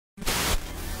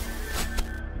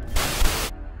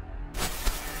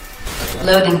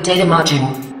Loading data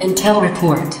module. Intel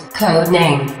report. Code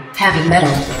name. Heavy metal.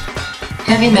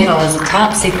 Heavy metal is a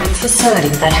top-secret facility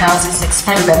that houses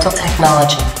experimental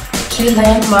technology. Key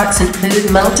landmarks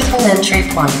include multiple entry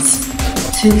points,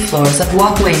 2 floors of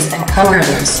walkways and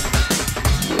corridors,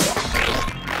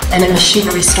 and a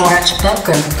machinery storage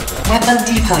bunker. Weapon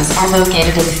depots are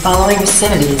located in the following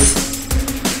vicinities.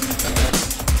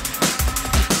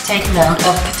 Take note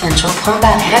of potential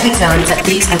combat heavy zones at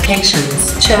these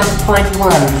locations. Choke point 1.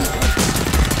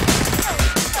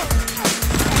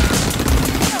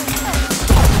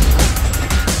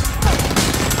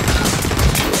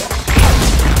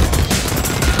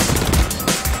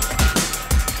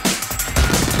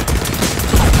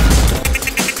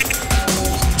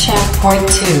 Checkpoint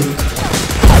 2.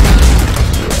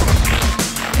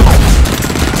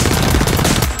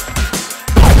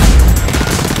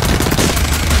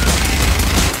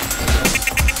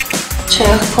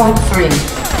 Checkpoint 3.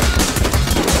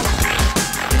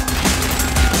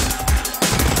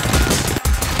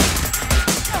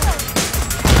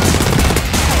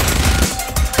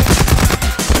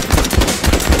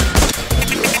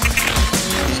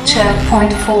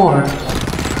 Checkpoint 4.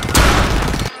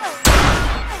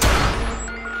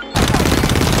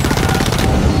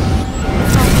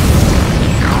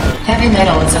 Heavy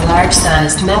metal is a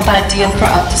large-sized map ideal for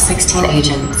up to 16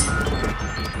 agents.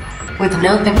 With an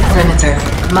open perimeter,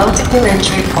 multiple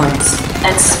entry points,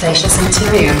 and spacious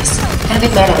interiors, Heavy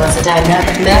metal is a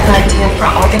dynamic map ideal for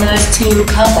organized team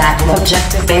combat and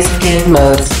objective-based game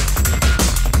modes.